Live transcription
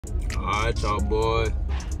Alright, y'all boy.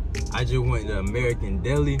 I just went to American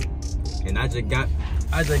Deli and I just got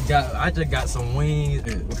some wings.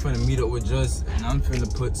 We're finna meet up with Just and I'm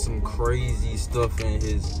finna put some crazy stuff in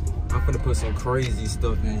his. I'm finna put some crazy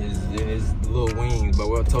stuff in his little wings.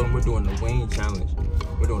 But I told him we're doing the wing challenge.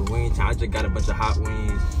 We're doing the wing challenge. I just got a bunch of hot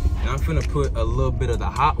wings. And I'm finna put a little bit of the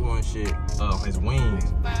hot one shit on his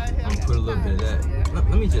wings. I'm gonna put a little bit of that.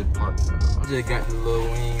 Let me just park. I just got the little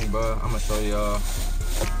wing, bro. I'm gonna show y'all.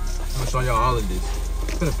 I'm gonna show y'all all of this.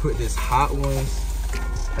 I'm gonna put this hot ones.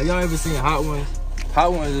 Have y'all ever seen hot ones?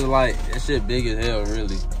 Hot ones is like, that shit big as hell,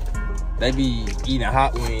 really. They be eating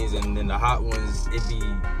hot wings and then the hot ones, it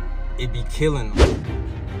be killing them.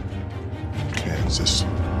 Kansas.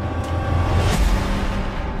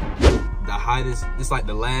 The hottest, it's like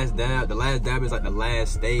the last dab. The last dab is like the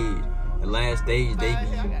last stage. The last stage,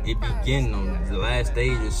 it be getting them. The last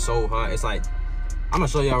stage is so hot. It's like, I'm gonna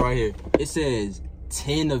show y'all right here. It says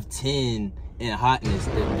 10 of 10 in hotness,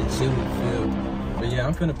 the chili feel. But yeah,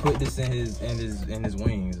 I'm finna put this in his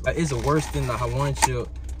wings. It's worse than the one chip,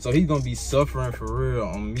 so he's gonna be suffering for real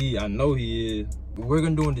on me. I know he is. We're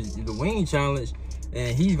gonna do the wing challenge,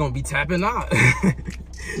 and he's gonna be tapping out.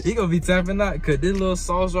 He gonna be tapping out, cause this little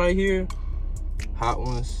sauce right here, hot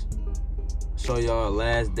ones. Show y'all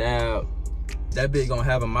last dab. That bitch gonna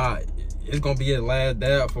have him out. It's gonna be his last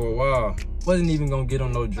dab for a while. Wasn't even gonna get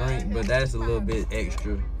him no drink, but that's a little bit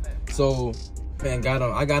extra. So, man,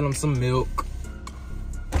 I got him some milk.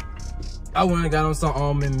 I went and got him some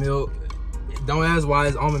almond milk. Don't ask why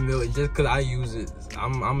it's almond milk, it's just cause I use it.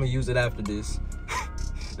 I'm gonna use it after this.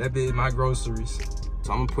 That be my groceries.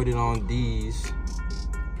 So I'm gonna put it on these.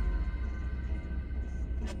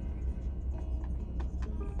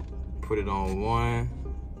 Put it on 1,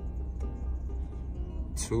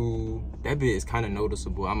 2. That bit is kind of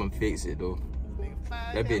noticeable. I'm gonna fix it though.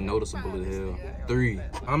 That bit noticeable as hell. 3.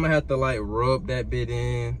 I'm gonna have to like rub that bit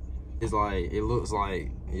in. It's like, it looks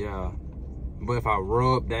like, yeah. But if I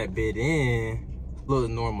rub that bit in, it looks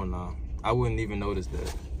normal now. I wouldn't even notice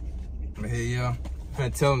that. But hey, yeah,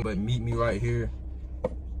 I'm finna tell him, but meet me right here.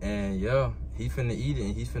 And yeah, he finna eat it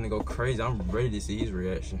and he's finna go crazy. I'm ready to see his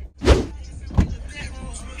reaction.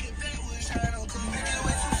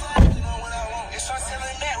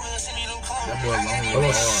 That boy long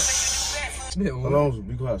hard. Hold on,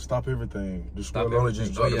 be quiet. Stop everything. Destroy Lonely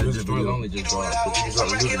just dropped the music video. Lonely just dropped.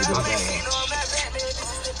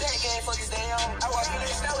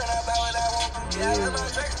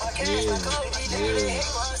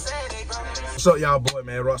 What's up, y'all, boy,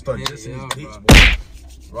 man? Rockstar Justin in this bitch,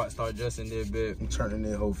 boy. Rockstar Justin in this bit. I'm turning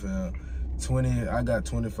that whole fam. 20, I got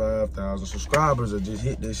 25,000 subscribers that just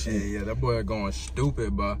hit this shit. Yeah, that boy going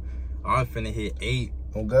stupid, but I'm finna hit 8.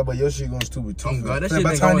 Oh God, but your shit going stupid too. Oh God, that shit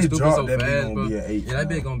been going stupid so fast, bro. Yeah, that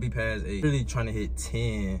bit gonna be past 8. Really trying to hit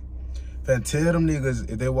 10. Fam, tell them niggas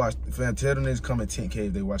if they watch. Fam, tell them niggas comment 10K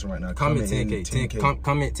if they watching right now. Comment 10K.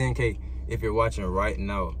 Comment 10K if you're watching right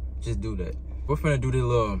now. Just do that. We're finna do this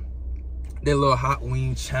little hot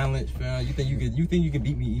wing challenge, fam. You think you can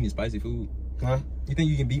beat me eating spicy food? Huh? You think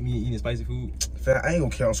you can beat me eating spicy food? Fam, I ain't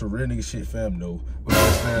gonna count some real nigga shit, fam. No.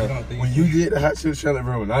 Because, fam, when you did the hot shit challenge,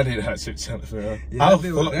 bro, when I did the hot shit challenge, fam, yeah,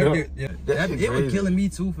 it was killing me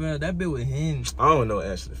too, fam. That bit was hinge. I don't know,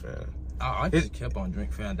 actually, fam. I just kept on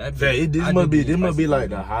drinking, fam. That bit, this must be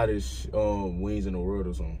like the hottest wings in the world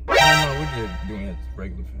or something. No, we're just doing it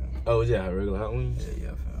regular, fam. Oh yeah, regular hot wings. Yeah,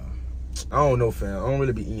 fam. I don't know, fam. I don't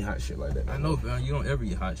really be eating hot shit like that. I know, fam. You don't ever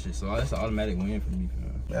eat hot shit, so that's an automatic win for me, fam.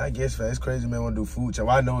 Man, I guess, fam, it's crazy, man, want to do food challenge.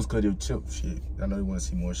 Well, I know it's because of chip shit. I know you want to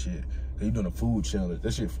see more shit. Cause you doing a food challenge.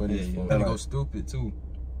 That shit funny as fuck. Finna go stupid, too.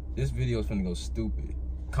 This video's finna go stupid.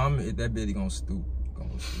 Comment if that bitch gonna stupid.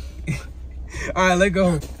 All right, let's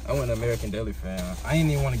go. I went to American Deli, fam. I ain't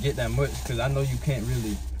even want to get that much because I know you can't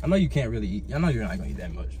really eat. I know you're not gonna eat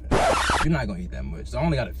that much, fam. You're not gonna eat that much. So I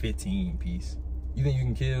only got a 15 piece. You think you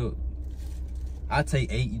can kill? I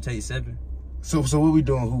take 8, you take 7. So what we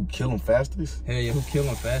doing? Who kill them fastest? Hell yeah, who kill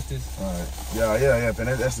them fastest? All right. Yeah, fam.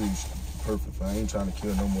 That's perfect, fam. I ain't trying to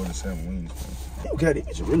kill no more than 7 wings, fam. Okay, these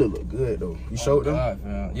bitches really look good though. You showed them?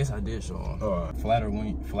 Fam. Yes, I did show them. All right. Flatter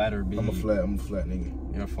big. I'm a flat nigga.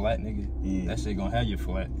 You're a flat nigga? Yeah. That shit gonna have you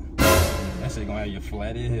flat. That shit gonna have you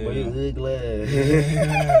flat in here. But it's good glad. That shit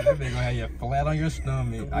gonna have you flat on your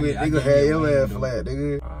stomach. They gonna have your ass flat,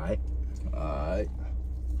 nigga. Alright.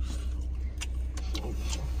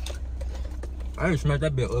 I done smacked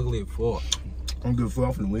that bit ugly as fuck. I'm good for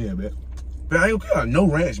off in the win, bitch. But I ain't got no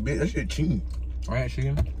ranch, bitch. That shit cheap. Ranch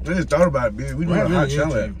chicken? I just thought about it, bitch. We doing a hot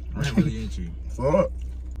challenge. Ranch really ain't cheap. Fuck.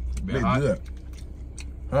 Bit good.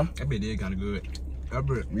 Huh? That bit did kinda good. That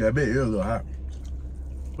bit. Yeah, that bit is a little hot.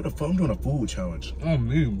 What the fuck? I'm doing a food challenge. On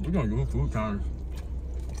me, we're gonna do a food challenge.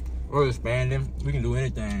 We're expanding. We can do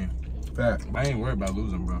anything. Fact. But I ain't worried about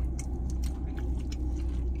losing, bro.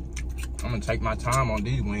 I'm gonna take my time on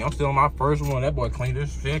these wings. I'm still on my first one. That boy cleaned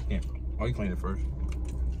his second. Oh, he cleaned it first.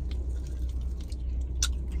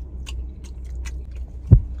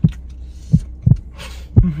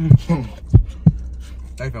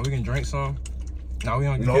 Hey, fam, we can drink some. No, we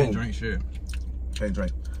can't drink shit. Can't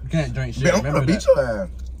drink. You can't drink shit. Man, I'm gonna beat your ass.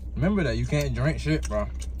 Remember that. You can't drink shit, bro.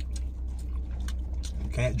 You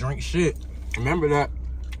can't drink shit. Remember that.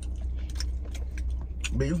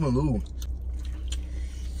 But you gonna lose.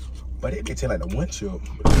 But it taste like the one chip.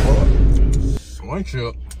 One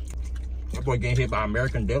chip. That boy getting hit by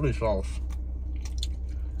American deli sauce.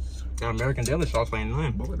 That American deli sauce ain't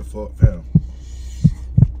nothing. But what the fuck, fam?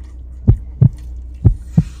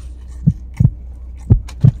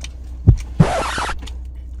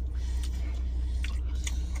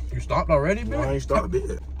 You stopped already, man? No, I ain't stopped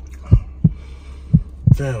it.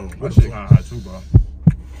 Fam, That shit kinda hot too, bro.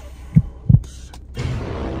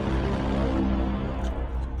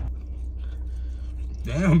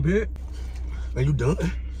 Damn, bitch. Man, you done?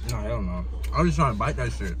 No, hell no. I was just trying to bite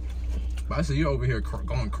that shit. But I see you over here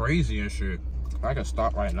going crazy and shit. I can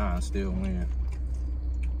stop right now and still win.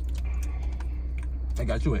 I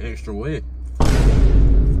got you an extra wet.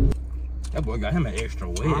 That boy got him an extra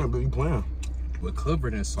wet. Alright, but you playing. But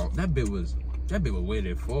covered in salt. That bit was wet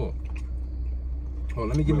as fuck. Oh,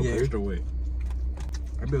 let me give me an extra wet.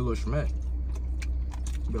 That bit a little smack.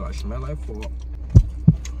 Be like smell like fuck.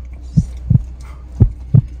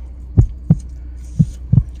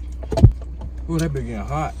 Ooh, that bit getting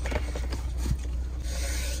hot.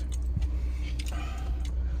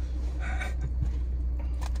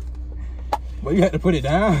 But you had to put it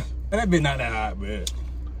down. That bit not that hot, man.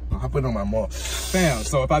 I put it on my mouth. Fam,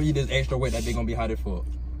 so if I eat this extra wet, that bit gonna be hot as fuck.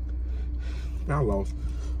 I lost.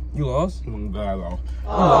 You lost? Oh, God, I lost. You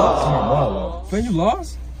lost? My mom lost. Fam, you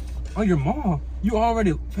lost? Oh, your mom. You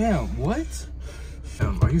already, fam, what?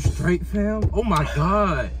 Fam, are you straight, fam? Oh my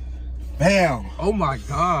God. Bam. Oh my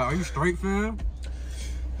God. Are you straight, fam?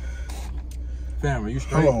 Fam, are you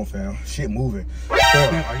straight? Hold on, fam. Shit moving.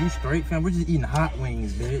 Fam, are you straight, fam? We're just eating hot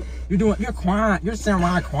wings, bitch. You're crying. You're sitting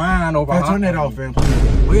around crying over Man, hot turn that wings. off,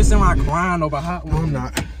 fam. Well, you're sitting around crying over hot No, wings. I'm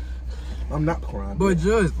not. I'm not crying. But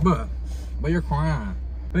you're crying.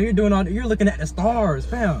 But you're doing all. You're looking at the stars,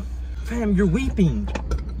 fam. Fam, you're weeping.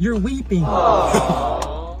 You're weeping.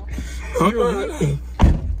 You're weeping.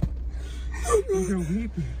 You're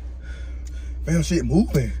weeping. Fam, shit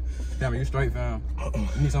moving. Fam, are you straight, fam?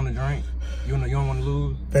 You need something to drink? You don't want to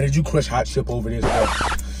lose? Fam, did you crush hot chip over this, bro?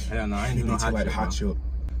 Hell no, I ain't do no hot like chip. hot chip.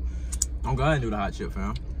 I'm glad I didn't do the hot chip,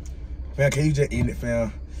 fam. Fam, can you just eat it,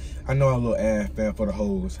 fam? I know I'm a little ass, fam, for the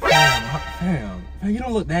hoes. Fam, you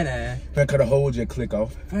don't look that ass. Fam, could the hoes just click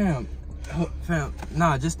off? Fam,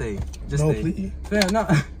 nah, just stay. Just No, stay. please. Fam, nah.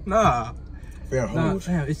 Fam, Nah, hoes.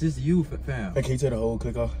 fam, it's just you, fam. Fam, can you tell the hoe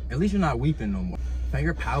click off? At least you're not weeping no more. Fam,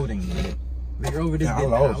 you're pouting, man. Fam, you're over this Yeah, I bit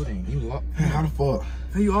lost. pouting. You lost. Fam, how the fuck?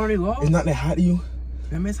 Fam, you already lost? It's not that hot to you?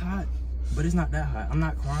 Fam, it's hot, but it's not that hot. I'm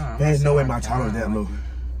not crying. There's no way my I'm tolerance that low.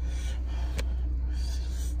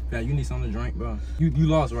 Fam, you need something to drink, bro. You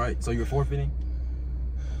lost, right? So you're forfeiting?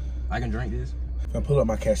 I can drink this? Fam, pull up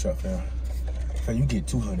my cash up, fam. Fam, you get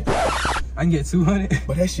 200. I can get 200?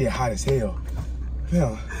 But that shit hot as hell.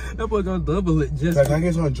 Fam, That boy gonna double it just. fam, can I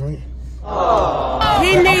get some drink?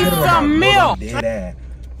 He needs some milk. Dead ass.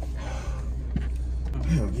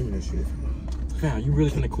 Fam, give me that shit. Fam, you really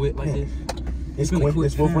finna quit like this? It's You finna quit.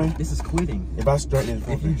 It's fam. forfeiting. This is quitting. If I start this If you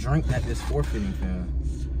forfeiting. drink that, this forfeiting, fam.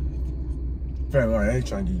 Fam, alright, I ain't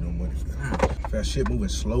trying to give you no money, fam. Fam, shit moving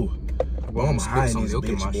slow. Well, I'm spit high in some this milk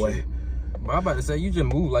in bitch, my boy. shit. But I'm about to say, you just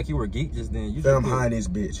moved like you were geek just then. You Fam, I'm just high in this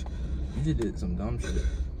bitch. You just did some dumb shit.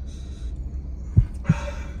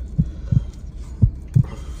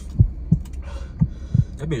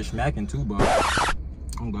 That bitch smacking too, bro.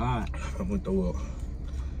 Oh God. I'm gonna throw up.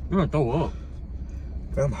 You're gonna throw up.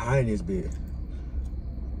 Fam, I'm high in this bitch.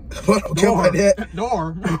 I don't care about that.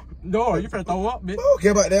 Door, you finna throw up, bitch. I don't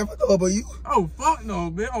care about that. I throw up on you. Oh, fuck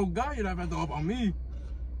no, bitch. Oh, God, you're not finna throw up on me.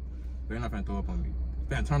 You're not finna throw up on me.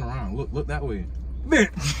 Fam, turn around. Look that way. Bitch.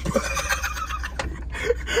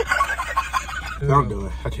 I'm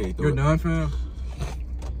done. I can't throw You're it. done, fam?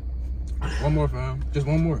 One more, fam. Just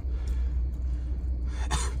one more.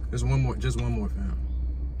 Just one more, fam.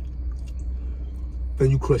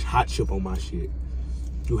 Fam, you crushed hot chip on my shit.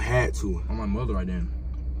 You had to. On my mother right then.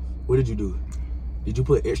 What did you do? Did you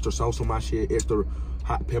put extra sauce on my shit? Extra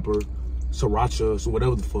hot pepper, sriracha, so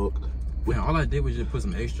whatever the fuck? Man, all I did was just put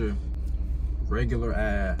some extra regular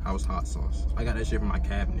ass house hot sauce. I got that shit from my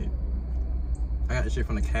cabinet. I got that shit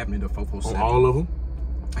from the cabinet of 447. On all of them?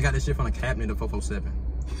 I got that shit from the cabinet of 447.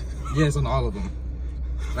 Yes, on all of them.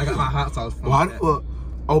 I got my hot sauce from Why that. the fuck?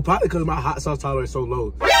 Oh, probably because my hot sauce tolerance is so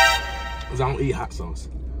low. Because I don't eat hot sauce.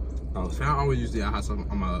 I always used to eat hot sauce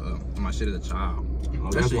on my shit as a child. Oh,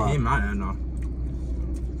 that that's shit why. ain't mine now.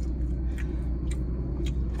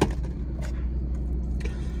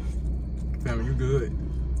 Fam, you good?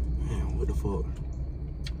 Man, what the fuck?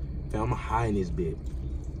 Fam, I'm high in this bit.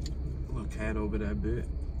 Little cat over that bit.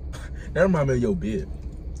 That remind me of your bit.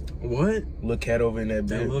 What? Little cat over in that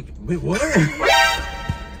bit. Wait, what?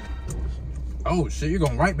 Oh shit, you're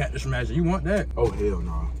going right back to smashing. You want that? Oh, hell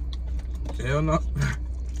no. Hell no.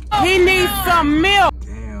 He needs some milk.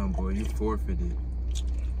 Damn, boy, you forfeited.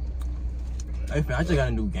 Hey, fam, I just got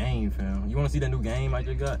a new game, fam. You want to see that new game I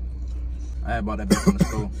just got? I had bought that bitch from the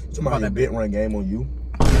store. Somebody that bit run game on you.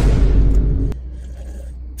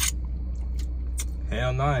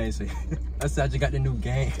 Hell no, I ain't say. I said I just got the new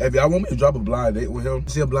game. Hey, if y'all want me to drop a blind date with him,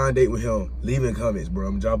 see a blind date with him, leave in comments, bro.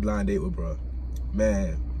 I'm gonna drop a blind date with bro.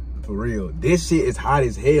 Man, for real. This shit is hot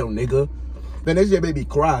as hell, nigga. Man, this shit made me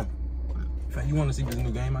cry. Fam, you want to see this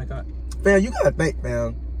new game I got? Man, you gotta think,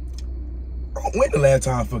 man. When the last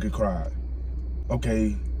time I fucking cried?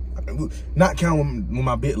 Okay. Not counting when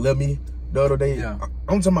my bitch left me the other day. Yeah.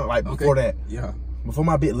 I'm talking about like before that. Yeah. Before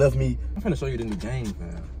my bitch left me. I'm finna show you the new game,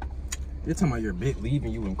 fam. You're talking about your bitch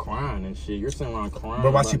leaving you and crying and shit. You're sitting around crying.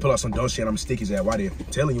 Bro, why she pull out some dumb shit? I'm stick his ass. Why there? I'm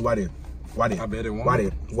telling you, why there? Why there? I bet it won't. Why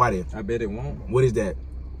there? Why there? I bet it won't. What is that?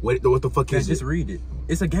 What the fuck Fam, is just it? read it.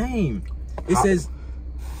 It's a game. It says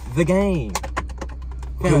the game.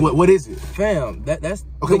 Okay, what is it? Fam, that's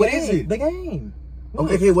Okay, the what game. is it? The game.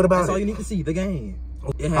 Okay, okay, what about That's it? all you need to see. The game.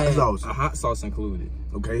 It Hot had sauce. a hot sauce included.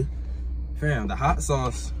 Okay. Fam, the hot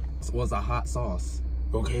sauce was a hot sauce.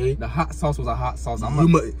 Okay. The hot sauce was a hot sauce. You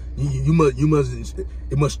must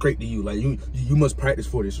it must straight to you. Like you must practice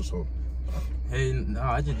for this or so. Hey, no,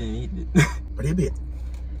 I just didn't eat it. But it bit.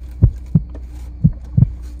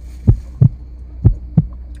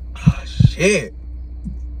 Ah, shit.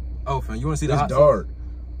 Oh, fam, you want to see the It's hot dark. sauce?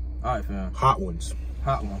 All right, fam. Hot ones.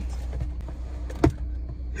 Hot one.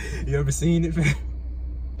 You ever seen it, fam?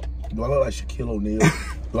 Do I look like Shaquille O'Neal?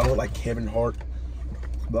 Do I look like Kevin Hart?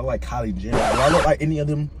 Do I look like Kylie Jenner? Do I look like any of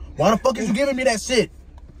them? Why the fuck is you giving me that shit?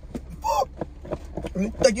 Fuck. You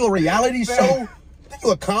think you a reality show? You think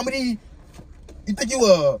you a comedy? You think you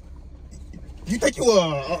a...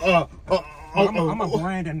 I'm a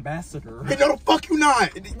brand ambassador. Hey, no, the fuck you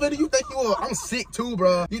not. But you think you a... I'm sick too,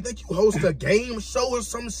 bro. You think you host a game show or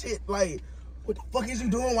some shit? Like, what the fuck is you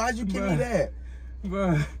doing? Why'd you give me that?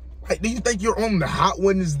 Bruh. Like, do you think you're on the hot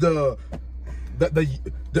ones? The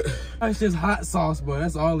It's just hot sauce, bro.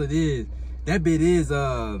 That's all it is. That bit is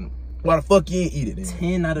why the fuck you ain't eat it then?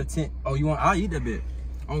 10 out of 10. Oh, you want? I'll eat that bit.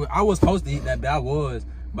 I was supposed to eat that bit. I was,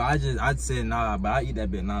 but I said nah. But I eat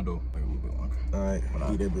that bit now though. All right,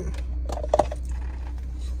 eat that bit.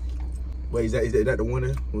 Wait, is that the one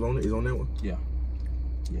that was on it? Is on that one? Yeah.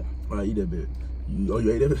 Yeah. All right, eat that bit. You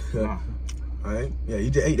ate that bit? Nah. All right. Yeah, you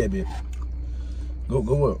just ate that bit. Go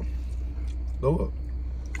up. Go up.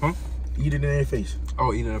 Huh? Eat it in their face.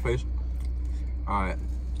 Oh, eat it in the face. All right.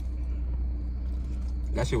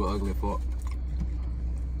 That shit was ugly as fuck.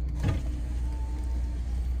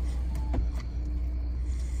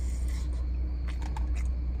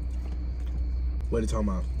 What are you talking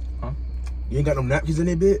about? Huh? You ain't got no napkins in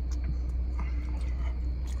that bit?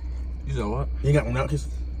 You said what? You ain't got no napkins?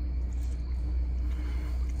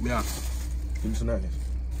 Yeah. Give me some napkins.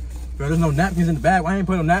 Bro, there's no napkins in the bag. Why ain't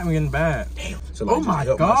put no napkins in the bag? Damn. So, Oh just my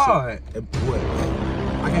help God. myself. That, what?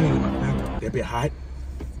 I can't even do my finger. That bit hot?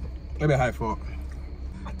 That bit hot as fuck.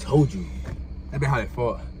 I told you. That bit hot as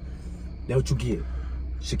fuck. That's what you get.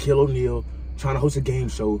 Shaquille O'Neal trying to host a game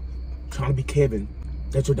show, trying to be Kevin.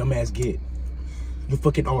 That's what dumb ass get. You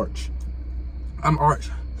fucking Arch. I'm Arch.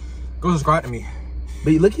 Go subscribe to me.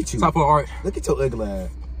 But look at you. Top 4 Arch. Look at your ugly ass.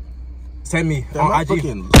 Send me Damn, my on IG.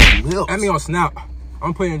 fucking lips. Add me on Snap.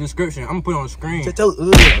 I'm putting in the description. I'm gonna put it on the screen. Shut your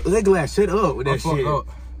ugly ass shit up with that fucked shit. up.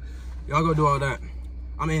 Y'all go do all that.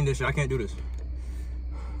 I'm in this shit. I can't do this.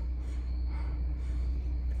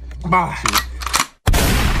 Bye.